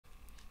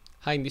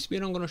Hi, in this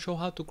video I'm going to show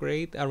how to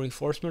create a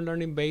reinforcement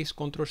learning based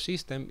control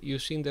system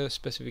using the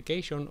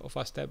specification of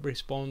a step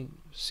response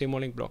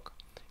Simulink block.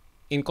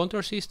 In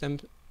control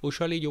systems,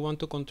 usually you want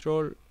to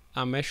control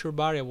a measure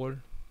variable,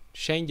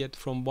 change it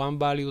from one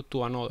value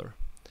to another.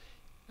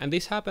 And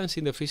this happens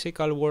in the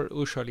physical world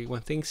usually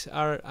when things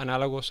are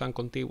analogous and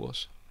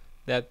contiguous,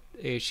 that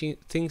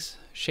things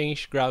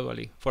change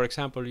gradually. For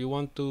example, you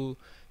want to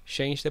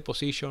change the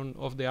position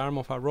of the arm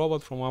of a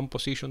robot from one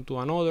position to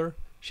another,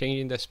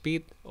 changing the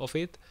speed of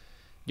it.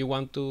 You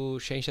want to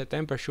change the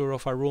temperature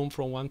of a room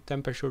from one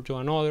temperature to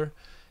another.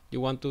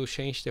 You want to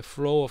change the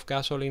flow of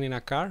gasoline in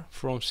a car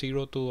from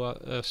 0 to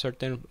a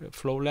certain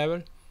flow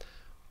level.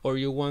 Or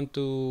you want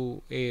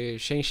to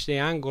change the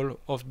angle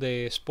of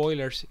the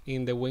spoilers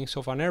in the wings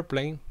of an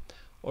airplane.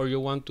 Or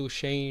you want to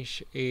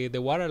change the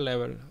water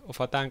level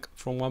of a tank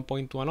from one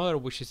point to another,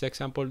 which is the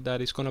example that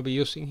is going to be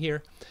using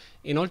here.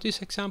 In all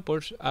these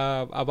examples,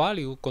 a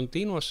value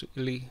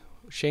continuously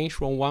changes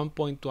from one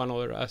point to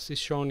another, as is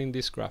shown in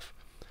this graph.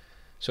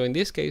 So in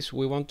this case,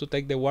 we want to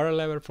take the water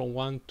level from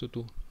 1 to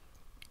 2.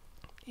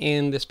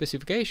 And the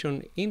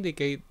specification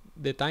indicates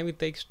the time it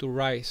takes to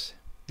rise.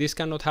 This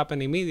cannot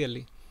happen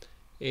immediately.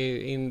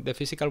 In the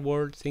physical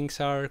world, things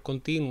are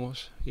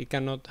continuous. It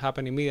cannot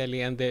happen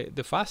immediately. And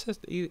the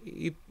fastest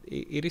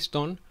it is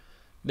done,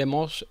 the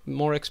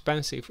more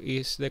expensive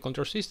is the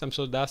control system.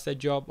 So that's the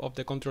job of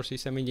the control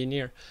system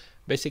engineer.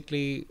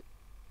 Basically,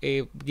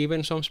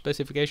 given some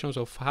specifications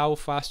of how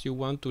fast you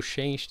want to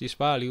change this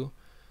value,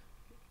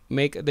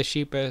 make the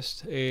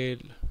cheapest,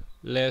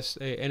 less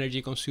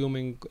energy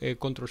consuming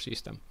control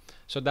system.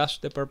 So that's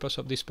the purpose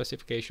of this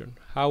specification,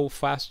 how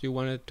fast you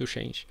want it to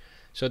change.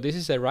 So this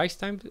is the rise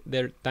time,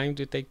 the time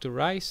it takes to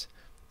rise,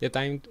 the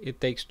time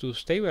it takes to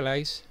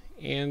stabilize,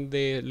 and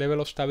the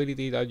level of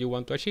stability that you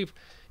want to achieve.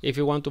 If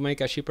you want to make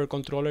a cheaper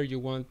controller, you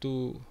want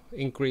to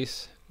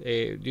increase,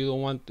 you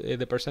don't want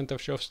the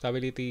percentage of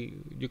stability,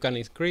 you can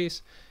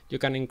increase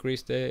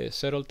the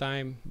settle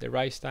time, the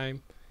rise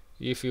time.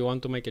 If you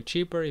want to make it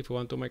cheaper, if you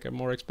want to make it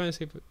more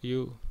expensive,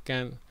 you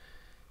can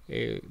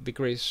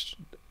decrease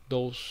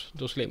those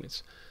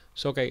limits.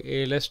 So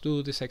okay, let's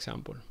do this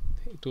example.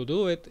 To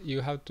do it, you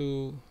have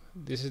to,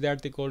 this is the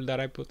article that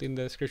I put in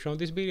the description of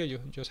this video. You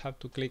just have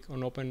to click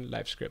on open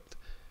live script.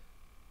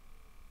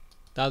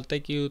 That'll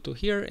take you to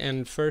here,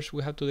 and first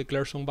we have to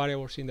declare some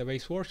variables in the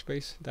base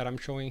workspace that I'm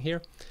showing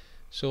here.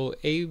 So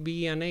A,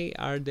 B, and A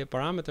are the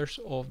parameters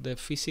of the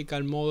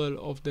physical model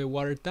of the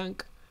water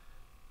tank.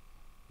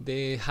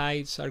 The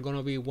heights are going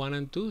to be 1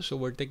 and 2, so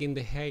we're taking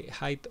the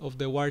height of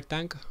the water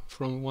tank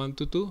from 1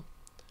 to 2.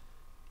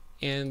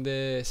 And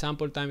the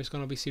sample time is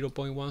going to be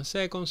 0.1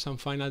 seconds and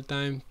final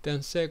time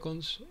 10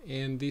 seconds.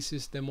 And this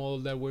is the model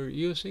that we're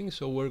using,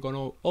 so we're going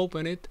to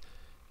open it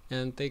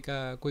and take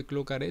a quick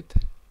look at it.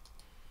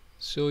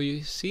 So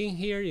you see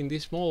here in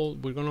this model,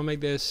 we're going to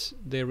make this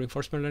the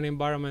reinforcement learning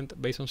environment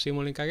based on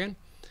Simulink again.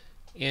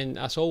 And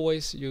as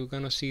always, you're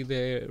going to see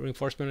the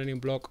reinforcement learning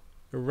block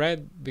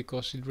red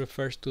because it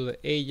refers to the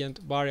agent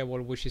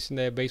variable, which is in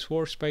the base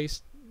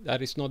workspace.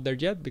 That is not there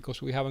yet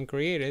because we haven't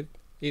created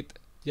it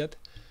yet.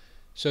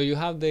 So you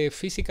have the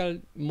physical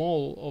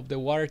model of the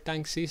water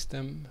tank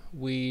system,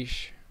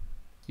 which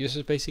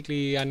uses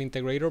basically an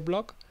integrator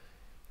block,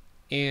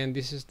 and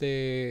this is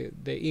the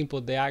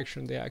input, the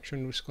action. The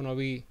action is going to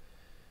be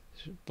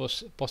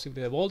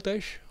possibly the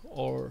voltage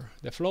or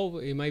the flow.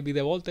 It might be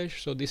the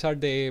voltage. So these are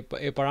the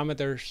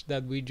parameters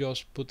that we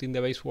just put in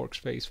the base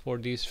workspace for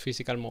this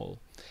physical model.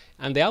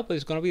 And the output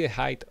is going to be the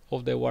height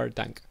of the water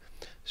tank.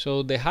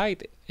 So the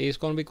height is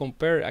going to be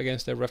compared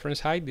against the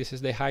reference height. This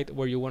is the height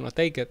where you want to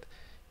take it.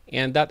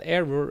 And that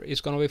error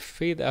is going to be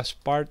fed as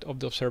part of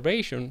the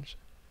observations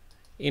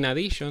in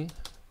addition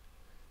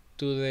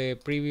to the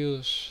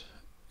previous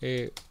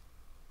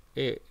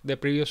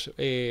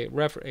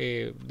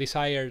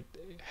desired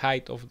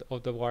height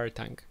of the water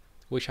tank,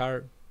 which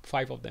are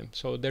 5 of them.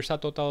 So there's a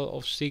total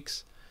of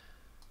 6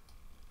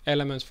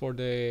 elements for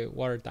the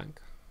water tank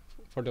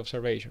for the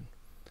observation.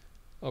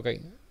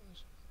 Okay,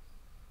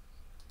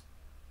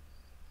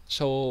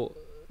 so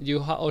you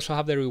also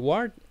have the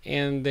reward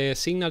and the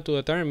signal to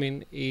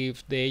determine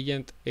if the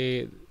agent,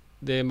 the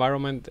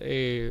environment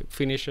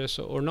finishes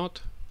or not.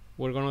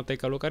 We're going to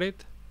take a look at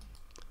it.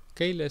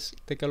 Okay, let's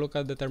take a look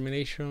at the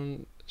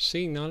termination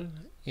signal,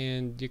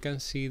 and you can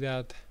see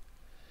that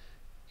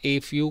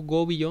if you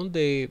go beyond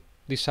the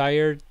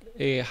desired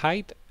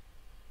height,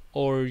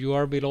 or you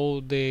are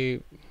below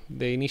the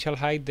initial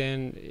height,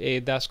 then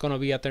that's going to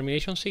be a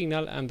termination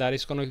signal, and that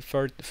is going to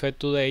be fed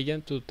to the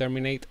agent to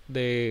terminate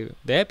the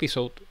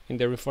episode in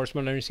the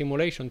reinforcement learning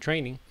simulation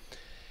training.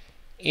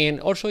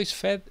 And also it's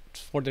fed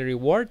for the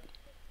reward,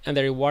 and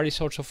the reward is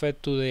also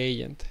fed to the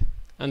agent.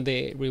 And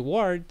the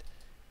reward,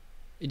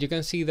 you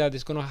can see that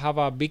it's going to have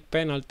a big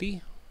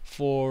penalty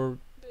for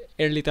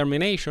early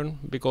termination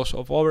because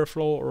of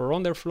overflow or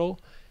underflow,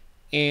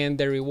 and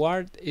the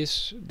reward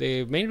is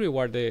the main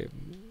reward, the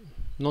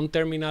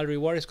non-terminal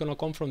reward is going to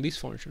come from this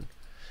function.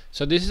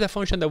 So this is a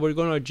function that we're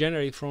going to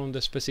generate from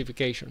the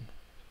specification.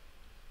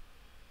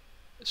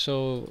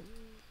 So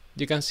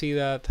You can see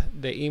that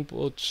the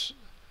inputs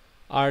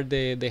are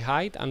the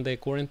height and the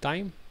current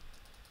time.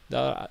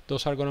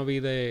 Those are going to be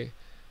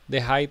the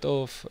height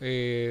of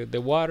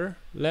the water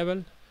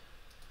level,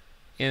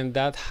 and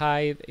that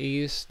height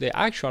is the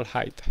actual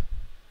height.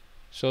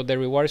 So the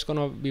reward is going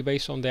to be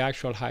based on the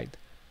actual height.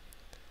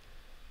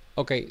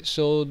 Okay,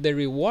 so the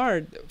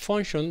reward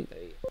function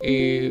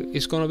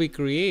is going to be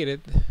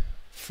created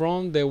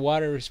from the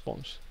water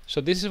response. So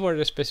this is where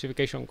the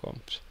specification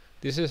comes.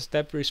 This is a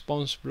step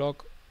response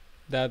block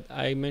that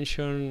I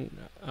mentioned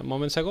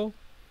moments ago.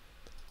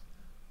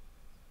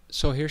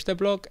 So here's the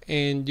block,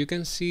 and you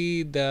can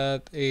see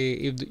that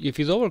if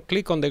you double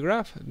click on the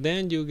graph,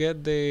 then you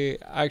get the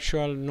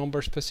actual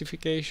number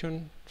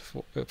specification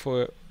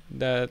for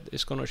that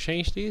is going to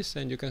change this,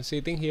 and you can see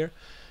it in here.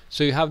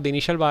 So you have the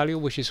initial value,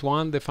 which is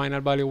 1, the final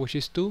value, which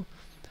is 2,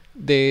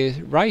 the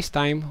rise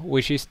time,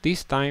 which is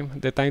this time,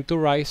 the time to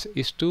rise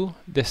is 2,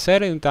 the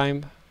setting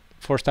time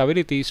for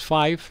stability is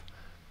 5,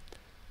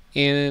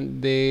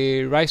 and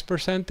the rise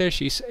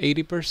percentage is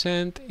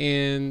 80%,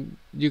 and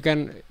you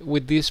can,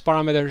 with these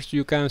parameters,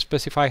 you can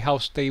specify how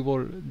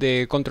stable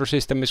the control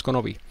system is going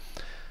to be.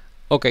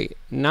 Okay,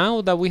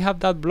 now that we have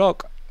that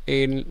block,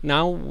 and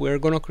now we're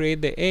going to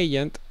create the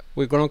agent.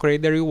 We're going to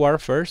create the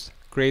reward first,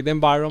 create the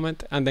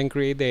environment, and then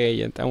create the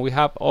agent, and we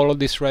have all of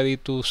this ready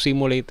to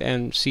simulate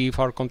and see if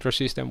our control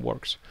system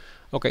works.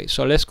 Okay,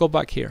 so let's go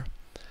back here.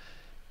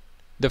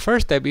 The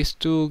first step is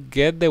to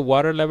get the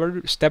water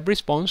level step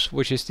response,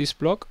 which is this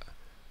block.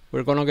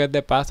 We're going to get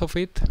the path of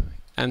it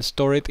and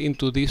store it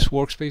into this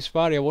workspace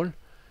variable,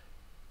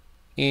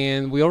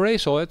 and we already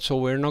saw it, so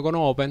we're not going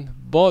to open,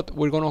 but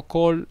we're going to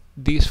call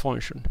this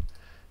function.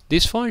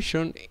 This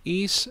function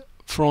is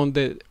from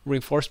the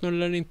reinforcement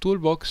learning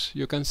toolbox.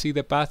 You can see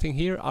the path in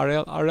here,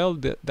 RL,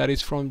 that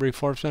is from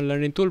reinforcement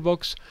learning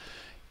toolbox,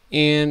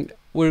 and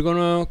we're going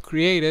to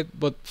create it.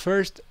 But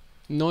first,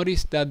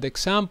 notice that the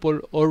example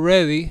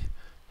already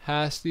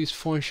has this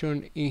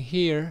function in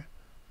here,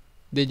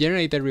 the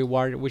generated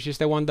reward, which is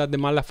the one that the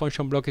MATLAB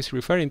function block is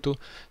referring to.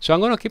 So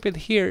I'm going to keep it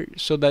here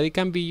so that it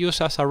can be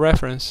used as a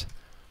reference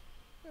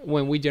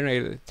when we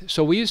generate it.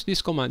 So we use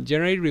this command,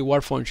 generate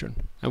reward function,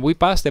 and we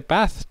pass the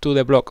path to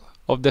the block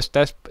of the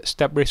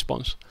step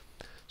response.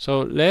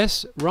 So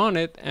let's run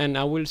it, and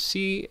I will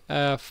see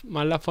a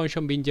MATLAB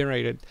function being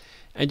generated.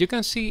 And you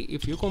can see,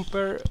 if you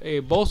compare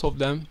both of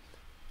them,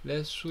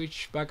 let's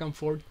switch back and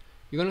forth,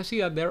 you're going to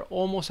see that they're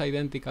almost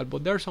identical,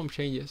 but there are some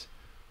changes.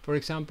 For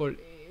example,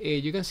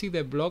 you can see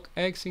the block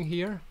X in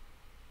here,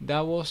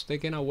 that was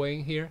taken away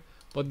in here,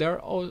 but there are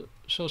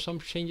also some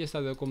changes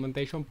that the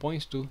documentation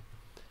points to.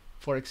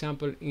 For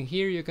example, in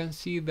here you can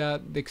see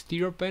that the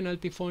exterior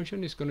penalty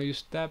function is going to use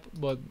step,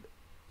 but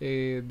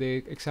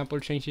the example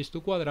changes to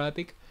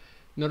quadratic.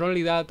 Not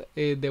only that,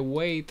 the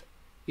weight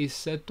is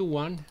set to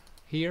 1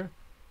 here,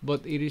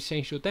 but it is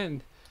changed to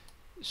 10.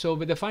 So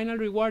but the final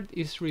reward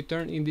is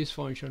returned in this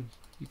function.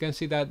 You can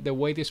see that the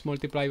weight is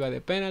multiplied by the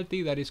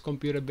penalty that is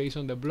computed based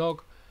on the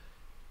block.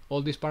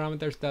 All these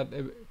parameters that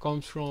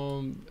comes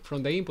from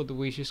the input,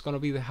 which is going to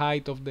be the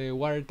height of the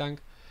water tank.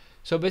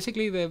 So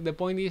basically the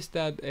point is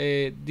that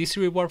this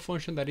reward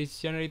function that is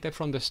generated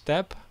from the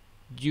step,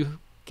 you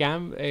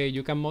can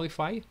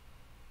modify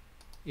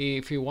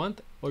if you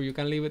want, or you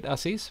can leave it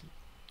as is.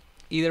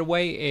 Either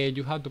way,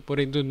 you have to put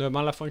it into the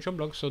MATLAB function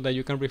block so that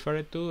you can refer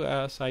it to,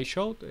 as I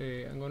showed.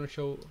 I'm going to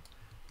show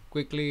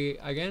quickly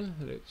again.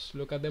 Let's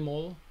look at the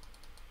model.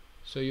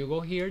 So you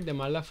go here, the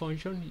MATLAB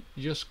function,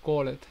 you just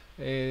call it,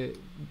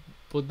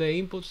 put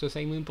the inputs, the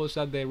same inputs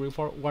that the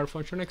reward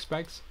function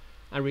expects,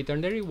 and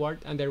return the reward,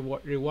 and the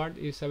reward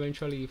is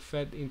eventually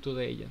fed into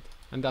the agent,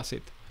 and that's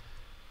it.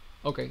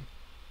 Okay,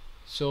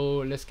 so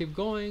let's keep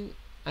going,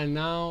 and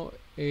now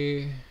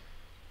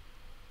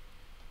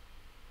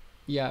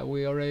yeah,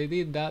 we already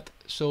did that.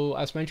 So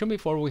as mentioned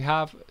before, we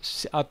have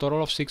a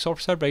total of 6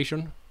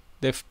 observations,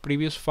 the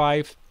previous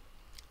 5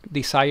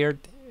 desired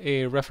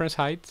reference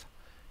height,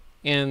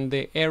 and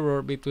the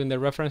error between the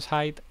reference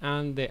height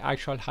and the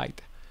actual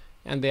height.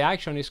 And the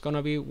action is going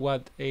to be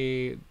what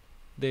could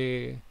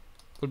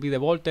be the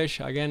voltage.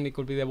 Again, it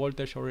could be the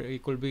voltage, or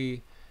it could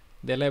be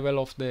the level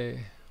of the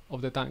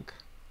tank.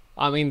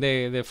 I mean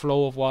the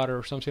flow of water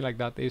or something like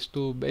that. It's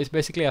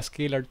basically a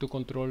scalar to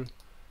control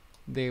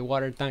the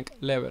water tank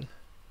level.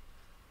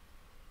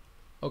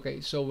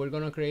 Okay, so we're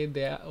gonna create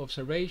the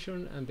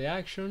observation and the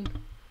action,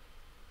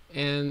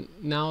 and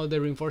now the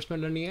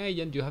reinforcement learning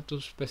agent, you have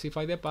to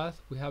specify the path.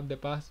 We have the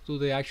path to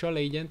the actual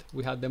agent,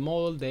 we have the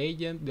model, the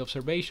agent, the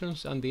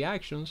observations, and the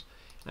actions,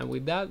 and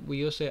with that we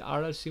use the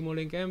RL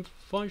Simulink M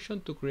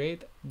function to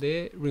create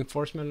the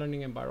reinforcement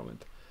learning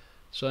environment.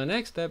 So the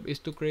next step is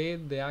to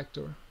create the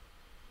actor.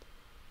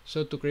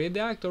 So to create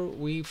the actor,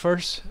 we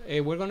first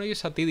we're going to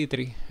use a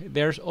TD3.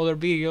 There's other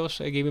videos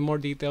giving more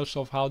details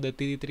of how the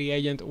TD3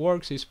 agent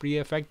works. It's pretty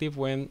effective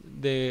when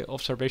the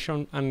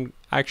observation and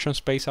action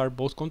space are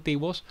both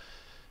contiguous.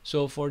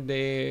 So for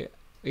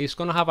it's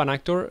going to have an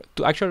actor.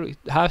 To actually,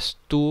 it has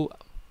two.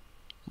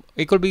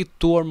 It could be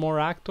 2 or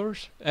more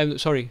actors.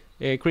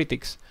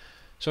 Critics.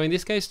 So in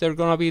this case, there are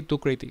gonna be two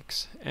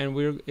critics, and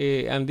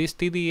and this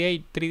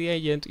 3D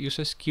agent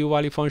uses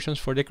Q-value functions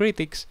for the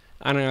critics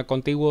and a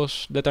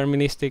contiguous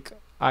deterministic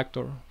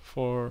actor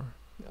for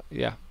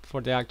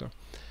the actor.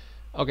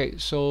 Okay,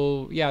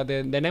 so yeah,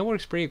 the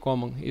network is pretty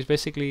common. It's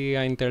basically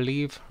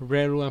interleave,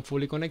 ReLU, and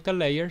fully connected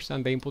layers,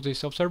 and the input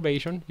is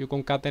observation. You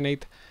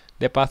concatenate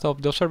the path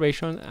of the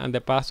observation and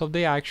the path of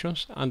the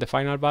actions, and the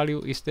final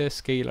value is the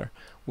scalar,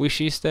 which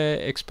is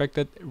the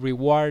expected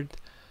reward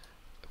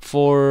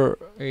for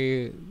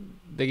the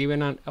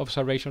given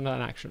observation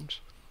and actions.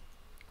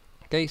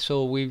 Okay,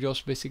 so we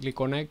just basically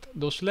connect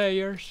those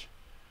layers,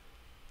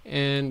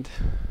 and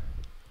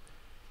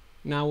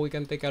now we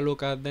can take a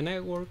look at the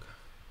network.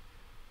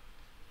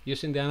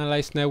 Using the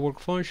analyze network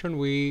function,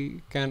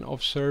 we can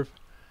observe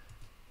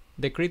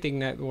the critic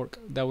network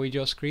that we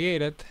just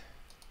created,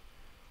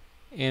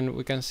 and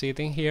we can see it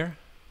in here.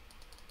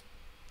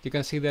 You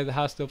can see that it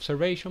has the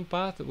observation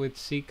path with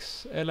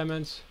 6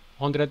 elements,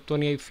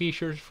 128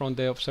 features from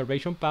the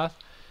observation path.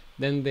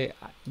 Then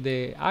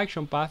the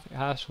action path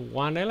has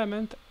 1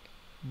 element,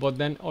 but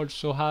then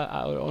also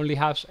only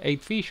has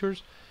 8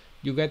 features.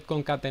 You get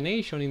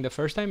concatenation in the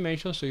first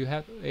dimension, so you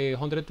have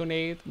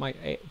 128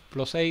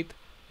 plus 8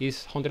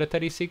 is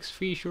 136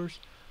 features.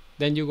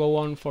 Then you go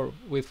on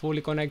with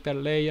fully connected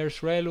layers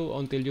ReLU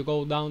until you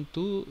go down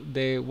to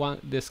the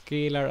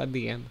scalar at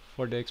the end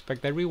for the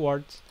expected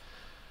rewards.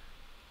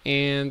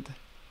 And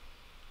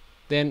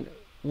then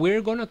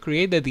we're gonna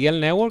create the DL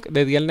network.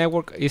 The DL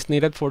network is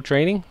needed for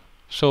training,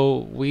 so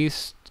we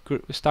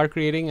start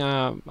creating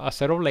a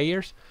set of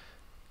layers,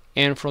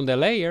 and from the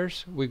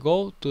layers we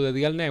go to the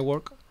DL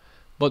network,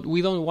 but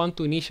we don't want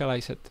to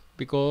initialize it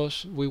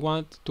because we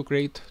want to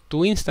create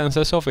 2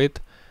 instances of it,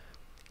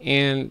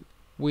 and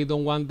we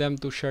don't want them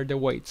to share the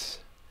weights.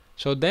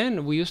 So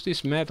then we use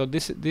this method.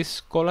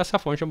 This called as a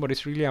function, but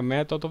it's really a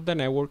method of the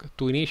network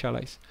to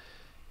initialize.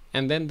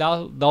 And then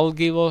that'll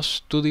give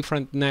us 2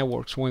 different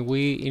networks when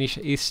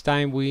each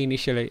time we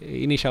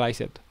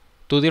initialize it.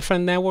 2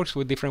 different networks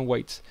with different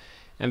weights.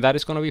 And that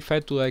is going to be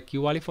fed to the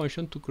Q-value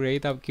function to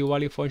create a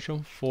Q-value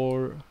function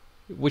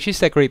which is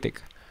the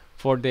critic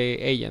for the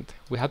agent.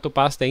 We have to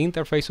pass the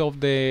interface of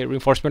the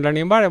reinforcement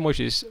learning environment, which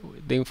is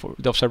the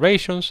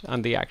observations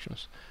and the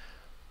actions.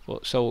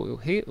 So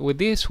with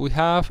this, we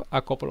have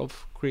a couple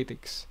of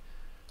critics.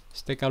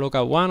 Let's take a look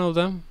at one of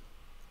them.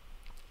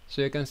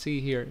 So you can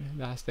see here,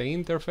 that's the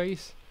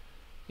interface,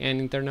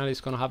 and internally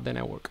it's going to have the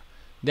network.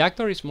 The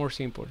actor is more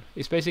simple.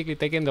 It's basically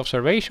taking the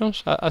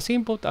observations as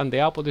input, and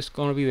the output is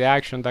going to be the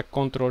action that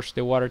controls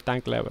the water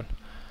tank level.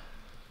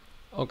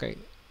 Okay,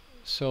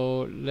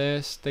 so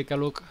let's take a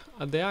look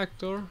at the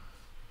actor.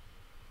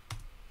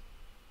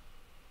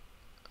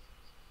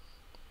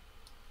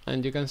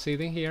 And you can see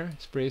it in here.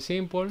 It's pretty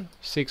simple.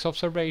 6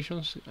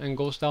 observations and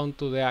goes down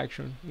to the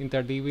action,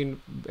 interleaving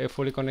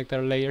fully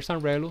connected layers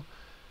and ReLU.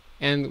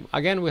 And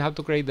again, we have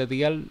to create the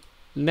DL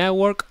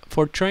network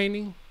for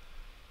training.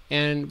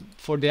 And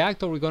for the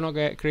actor, we're going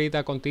to create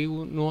a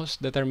continuous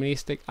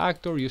deterministic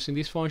actor using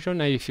this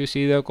function. And if you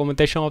see the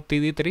documentation of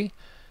TD3,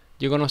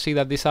 you're going to see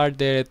that these are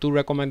the 2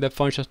 recommended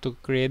functions to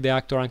create the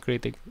actor and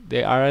critic.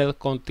 The RL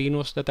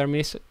continuous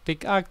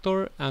deterministic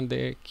actor and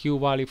the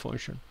Q-value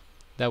function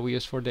that we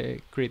use for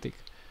the critic.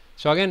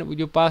 So again,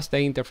 you pass the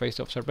interface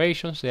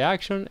observations, the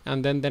action,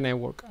 and then the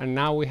network. And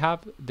now we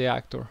have the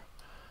actor.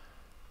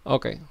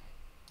 Okay.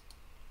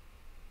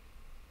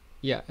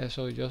 Yeah,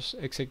 so just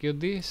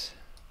execute this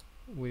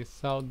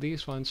without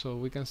this one so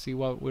we can see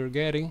what we're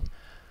getting.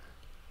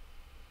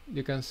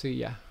 You can see,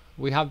 yeah,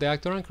 we have the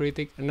actor and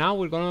critic. Now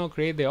we're going to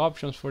create the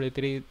options for the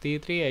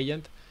T3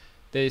 agent.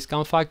 The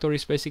discount factor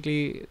is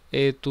basically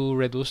to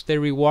reduce the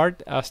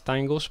reward as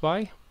time goes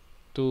by,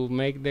 to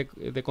make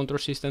the control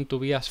system to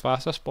be as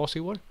fast as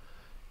possible.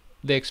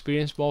 The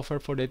experience buffer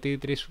for the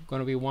T3 is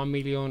going to be 1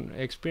 million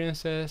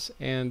experiences,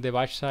 and the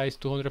batch size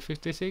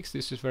 256.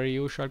 This is very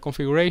usual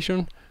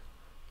configuration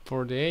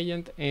for the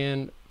agent.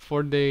 And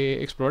for the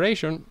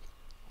exploration,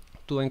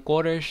 to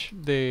encourage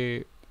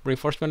the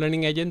reinforcement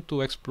learning agent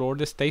to explore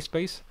the state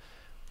space,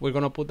 we're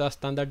going to put a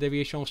standard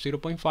deviation of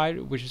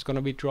 0.5, which is going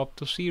to be dropped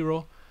to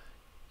 0,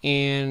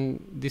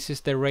 and this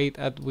is the rate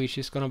at which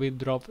it's going to be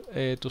dropped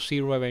to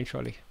 0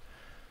 eventually.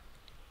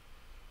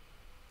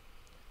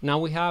 Now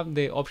we have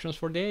the options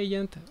for the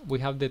agent.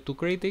 We have the 2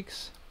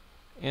 critics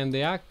and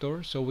the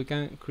actor, so we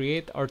can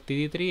create our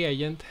TD3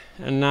 agent,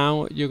 and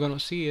now you're going to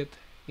see it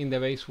in the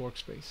base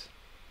workspace.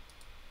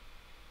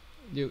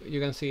 You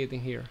can see it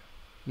in here.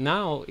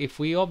 Now if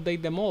we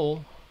update them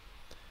all,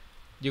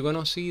 you're going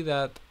to see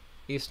that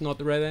it's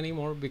not red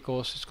anymore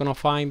because it's going to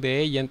find the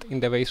agent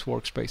in the base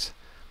workspace.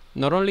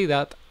 Not only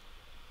that,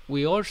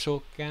 we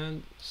also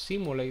can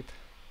simulate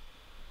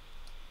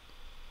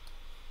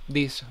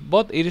this,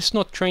 but it is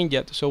not trained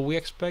yet, so we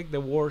expect the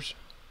worst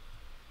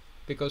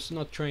because it's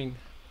not trained.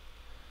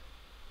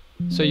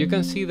 So you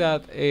can see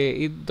that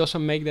it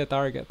doesn't make the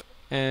target,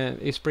 and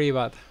it's pretty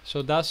bad.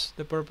 So that's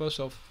the purpose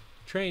of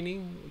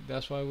training.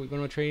 That's why we're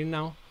going to train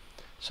now.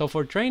 So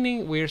for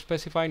training, we're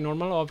specifying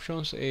normal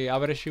options,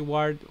 average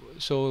reward.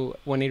 So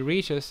when it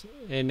reaches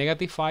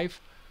 -5,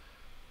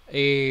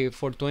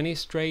 for 20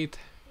 straight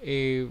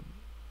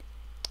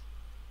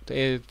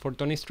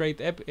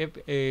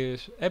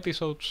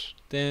episodes,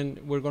 then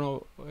we're gonna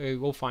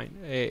go fine.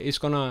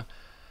 We're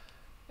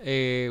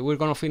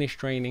gonna finish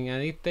training,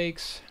 and it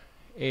takes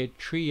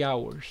 3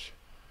 hours.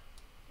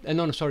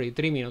 No, sorry,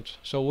 3 minutes.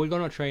 So we're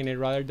gonna train it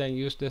rather than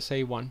use the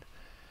same one.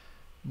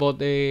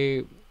 But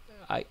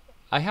I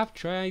have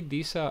tried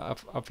this a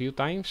few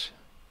times,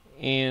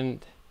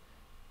 and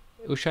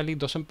usually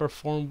doesn't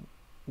perform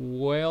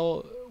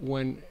well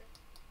when.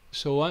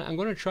 So I'm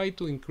gonna try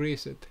to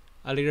increase it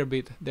a little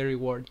bit, the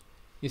reward.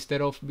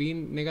 Instead of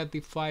being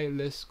 -5,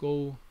 let's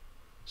go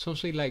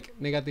something like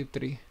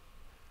 -3.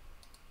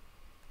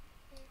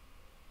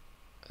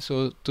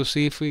 So to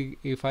see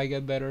if I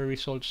get better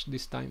results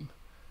this time.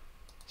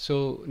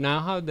 So now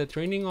I have the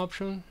training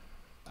option,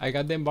 I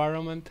got the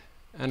environment,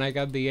 and I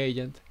got the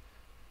agent.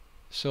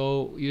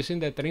 So using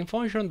the train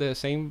function, the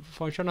same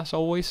function as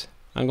always,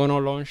 I'm gonna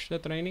launch the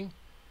training.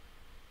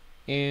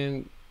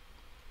 And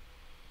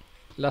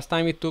last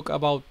time it took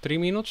about 3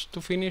 minutes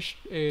to finish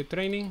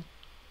training.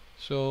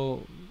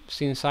 So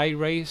since I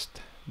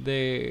raised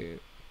the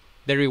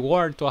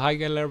reward to a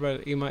higher level,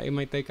 it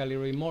might take a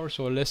little bit more.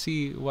 So let's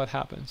see what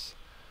happens.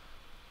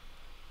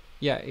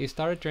 Yeah, it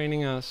started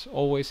training as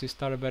always. It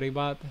started very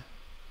bad,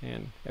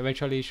 and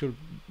eventually it should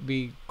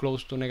be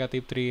close to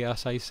 -3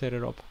 as I set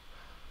it up.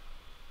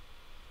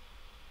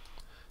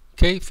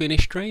 Okay,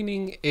 finished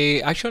training.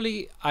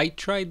 Actually, I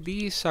tried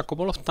this a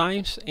couple of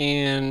times,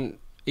 and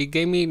it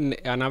gave me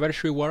an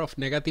average reward of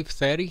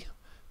 -30,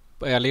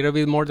 a little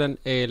bit more than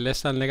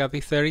less than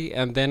 -30,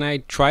 and then I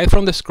tried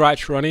from the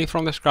scratch, running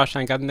from the scratch,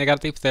 and got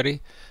 -30.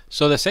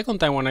 So the second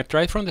time when I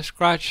tried from the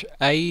scratch,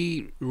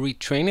 I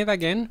retrained it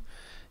again,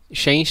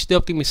 changed the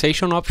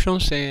optimization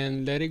options,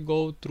 and let it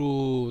go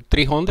through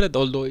 300,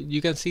 although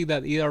you can see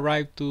that it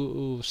arrived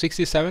to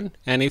 67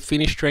 and it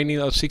finished training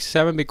at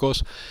 67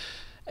 because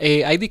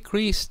I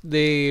decreased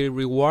the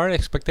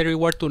expected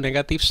reward to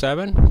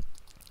 -7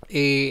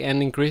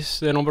 and increase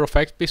the number of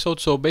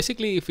episodes. So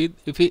basically, if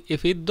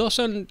it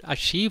doesn't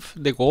achieve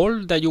the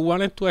goal that you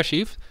wanted to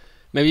achieve,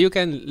 maybe you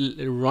can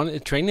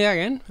train it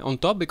again on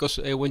top, because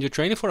when you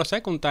train it for a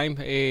second time,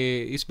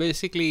 it's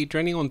basically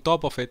training on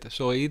top of it.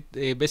 So it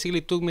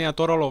basically took me a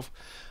total of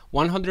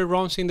 100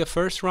 rounds in the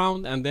first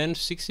round and then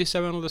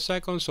 67 on the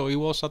second, so it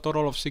was a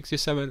total of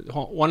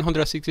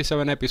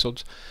 167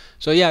 episodes.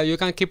 So yeah, you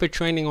can keep it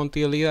training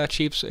until it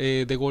achieves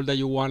the goal that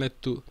you wanted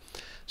to.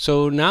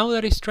 So now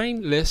that it's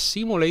trained, let's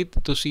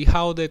simulate to see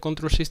how the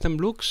control system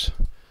looks.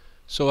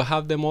 So I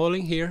have the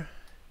modeling here,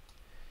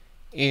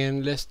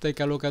 and let's take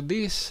a look at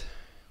this,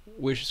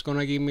 which is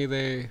gonna give me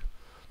the.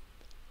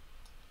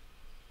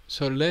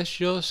 So let's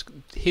just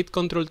hit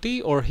Control T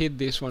or hit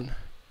this one.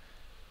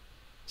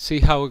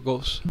 See how it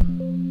goes.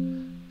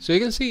 So you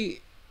can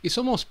see it's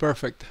almost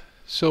perfect.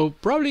 So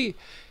probably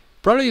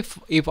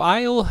if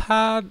I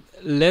had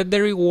let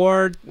the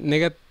reward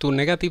to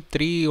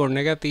 -3 or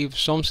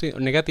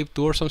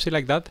 -2 or something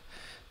like that,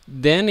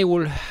 then it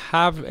will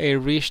have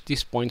reached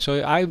this point. So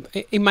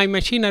in my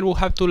machine I will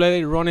have to let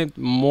it run it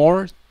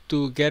more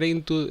to get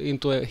into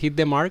hit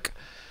the mark,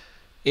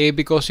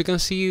 because you can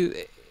see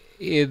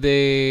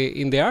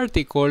in the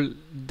article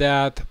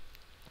that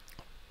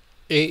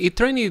it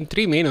trained in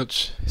 3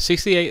 minutes,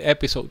 68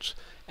 episodes,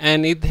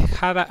 and it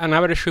had an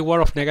average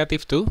reward of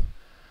 -2.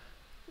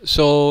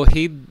 So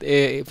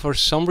for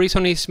some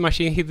reason his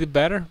machine hit it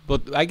better,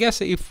 but I guess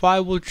if I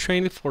would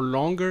train it for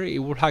longer, it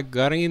would have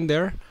gotten in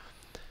there.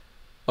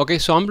 Okay,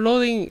 so I'm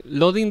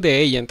loading the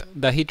agent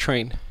that he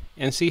trained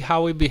and see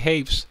how it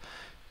behaves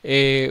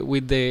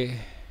with the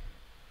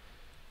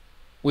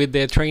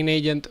train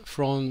agent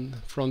from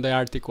the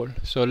article.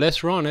 So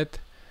let's run it,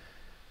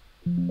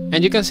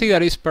 and you can see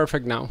that it's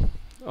perfect now.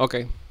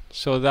 Okay,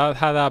 so that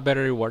had a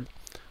better reward.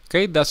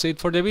 Okay, that's it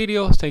for the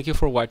video. Thank you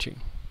for watching.